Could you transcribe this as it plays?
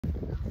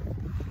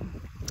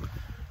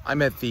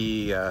I'm at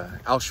the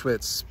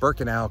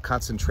Auschwitz-Birkenau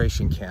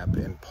concentration camp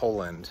in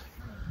Poland,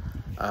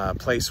 a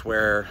place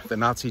where the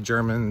Nazi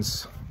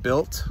Germans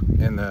built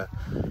in the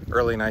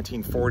early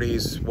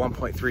 1940s.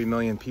 1.3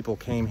 million people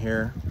came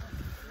here,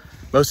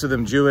 most of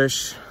them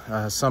Jewish,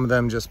 some of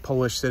them just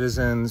Polish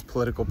citizens,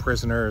 political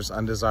prisoners,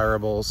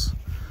 undesirables.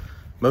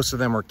 Most of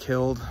them were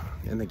killed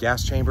in the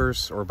gas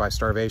chambers or by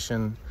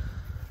starvation.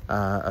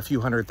 A few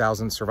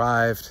 100,000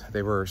 survived.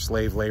 They were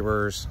slave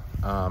laborers.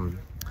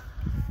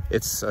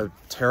 It's a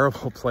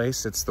terrible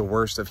place. It's the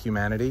worst of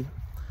humanity.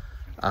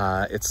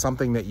 It's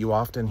something that you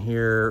often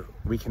hear,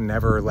 we can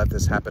never let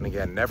this happen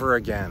again, never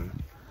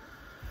again.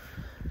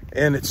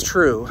 And it's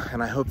true,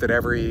 and I hope that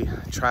every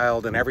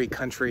child in every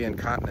country and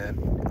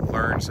continent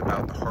learns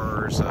about the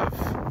horrors of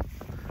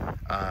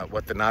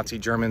what the Nazi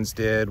Germans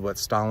did, what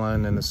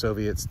Stalin and the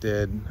Soviets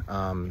did.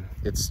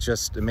 It's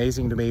just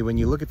amazing to me. When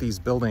you look at these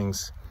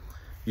buildings,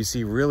 you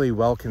see really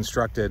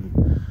well-constructed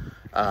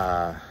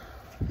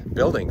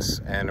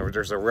buildings, and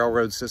there's a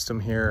railroad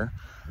system here.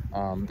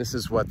 This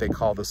is what they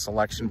call the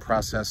selection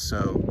process.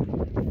 So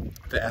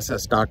the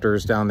SS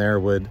doctors down there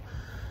would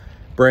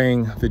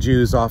bring the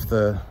Jews off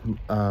the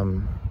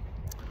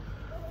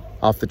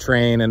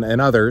train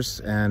and others,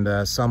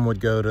 and some would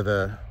go to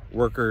the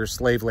workers'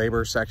 slave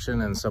labor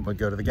section, and some would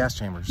go to the gas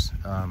chambers.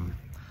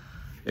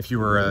 If you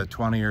were a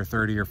 20 or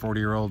 30 or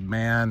 40-year-old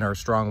man or a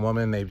strong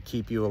woman, they'd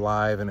keep you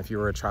alive, and if you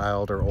were a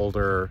child or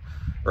older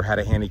or had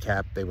a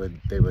handicap, they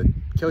would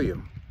kill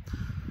you.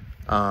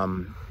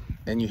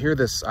 And you hear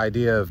this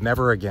idea of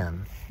never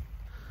again,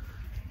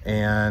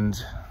 and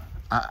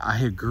I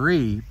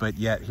agree, but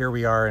yet here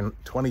we are in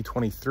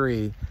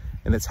 2023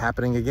 and it's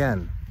happening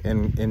again.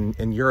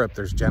 In Europe,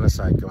 there's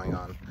genocide going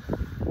on.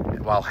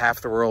 While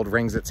half the world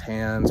wrings its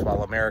hands,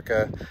 while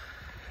America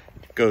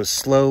goes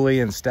slowly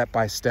and step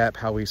by step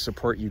how we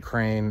support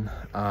Ukraine.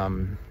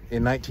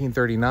 In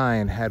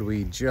 1939, had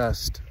we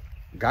just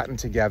gotten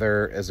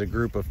together as a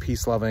group of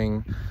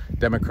peace-loving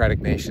democratic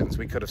nations,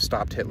 we could have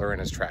stopped Hitler in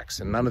his tracks,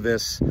 and none of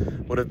this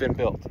would have been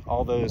built.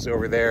 All those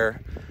over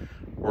there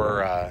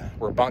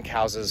were bunk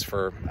houses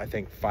for, I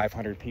think,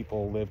 500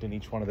 people lived in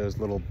each one of those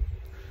little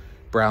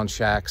brown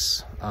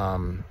shacks.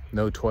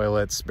 No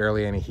toilets,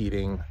 barely any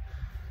heating.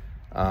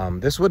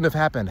 This wouldn't have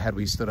happened had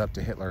we stood up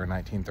to Hitler in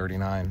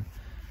 1939.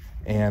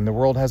 And the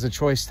world has a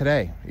choice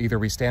today. Either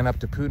we stand up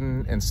to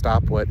Putin and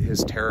stop what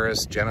his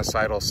terrorist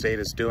genocidal state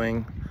is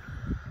doing,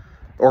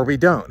 or we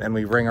don't, and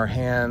we wring our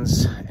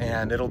hands,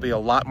 and it'll be a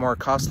lot more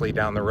costly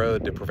down the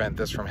road to prevent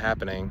this from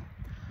happening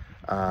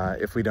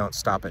if we don't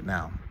stop it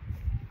now.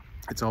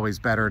 It's always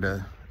better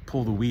to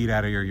pull the weed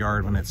out of your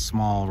yard when it's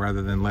small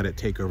rather than let it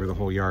take over the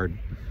whole yard.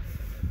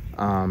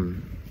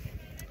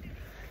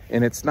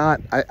 And it's not,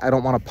 I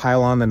don't want to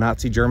pile on the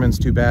Nazi Germans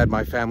too bad.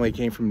 My family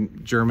came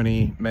from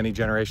Germany many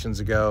generations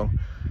ago.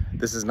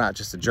 This is not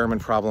just a German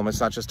problem. It's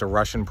not just a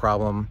Russian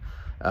problem.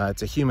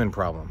 It's a human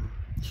problem.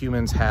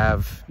 Humans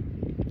have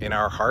in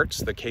our hearts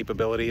the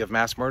capability of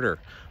mass murder.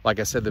 Like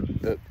I said,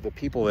 the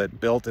people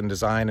that built and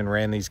designed and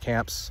ran these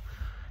camps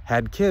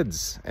had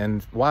kids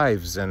and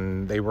wives,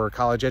 and they were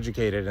college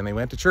educated, and they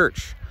went to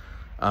church.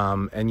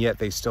 And yet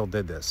they still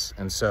did this.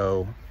 And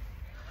so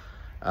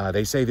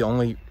they say the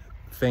only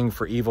thing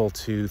for evil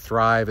to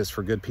thrive is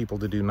for good people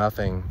to do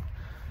nothing.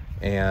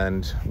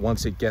 And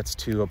once it gets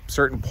to a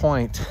certain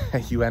point,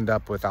 you end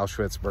up with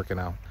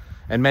Auschwitz-Birkenau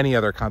and many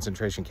other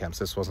concentration camps.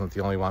 This wasn't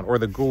the only one, or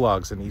the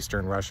gulags in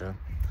Eastern Russia.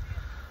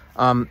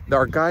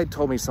 Our guide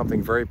told me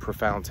something very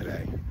profound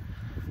today,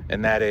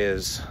 and that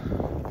is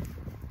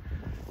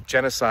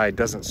genocide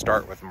doesn't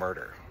start with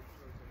murder.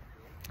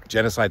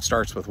 Genocide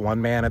starts with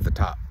one man at the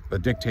top, a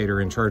dictator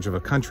in charge of a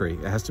country.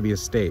 It has to be a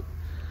state.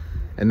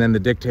 And then the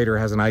dictator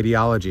has an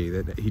ideology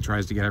that he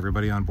tries to get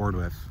everybody on board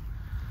with.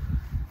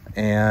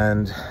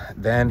 And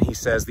then he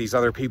says, these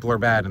other people are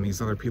bad and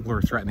these other people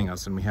are threatening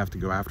us and we have to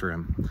go after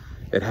him.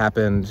 It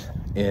happened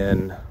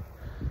in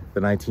the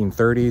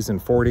 1930s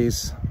and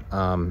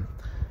 40s.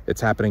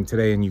 It's happening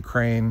today in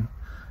Ukraine.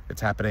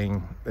 It's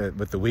happening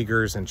with the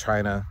Uyghurs in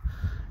China.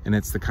 And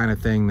it's the kind of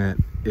thing that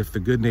if the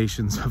good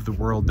nations of the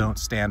world don't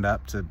stand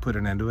up to put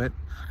an end to it,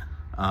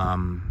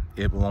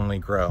 it will only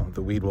grow.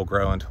 The weed will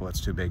grow until it's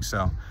too big.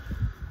 So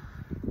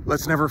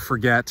let's never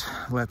forget.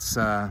 Let's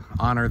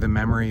honor the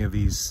memory of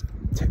these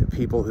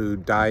people who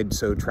died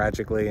so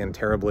tragically and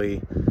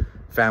terribly,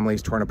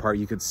 families torn apart.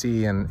 You could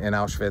see in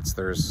Auschwitz,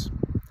 there's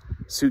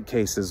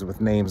suitcases with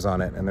names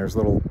on it, and there's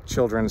little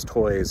children's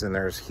toys, and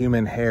there's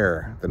human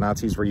hair. The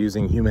Nazis were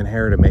using human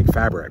hair to make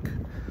fabric.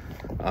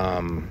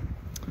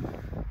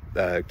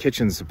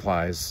 Kitchen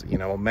supplies, you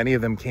know, many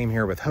of them came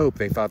here with hope.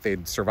 They thought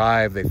they'd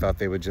survive. They thought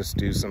they would just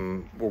do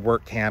some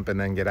work camp and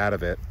then get out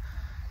of it.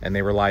 And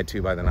they were lied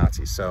to by the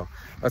Nazis. So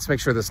let's make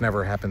sure this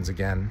never happens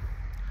again.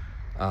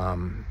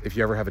 If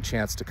you ever have a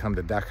chance to come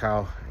to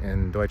Dachau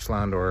in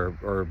Deutschland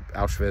or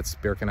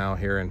Auschwitz-Birkenau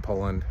here in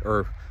Poland,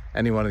 or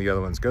any one of the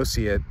other ones, go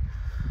see it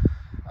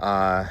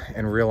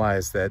and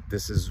realize that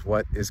this is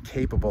what is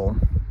capable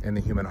in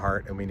the human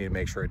heart, and we need to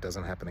make sure it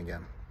doesn't happen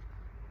again.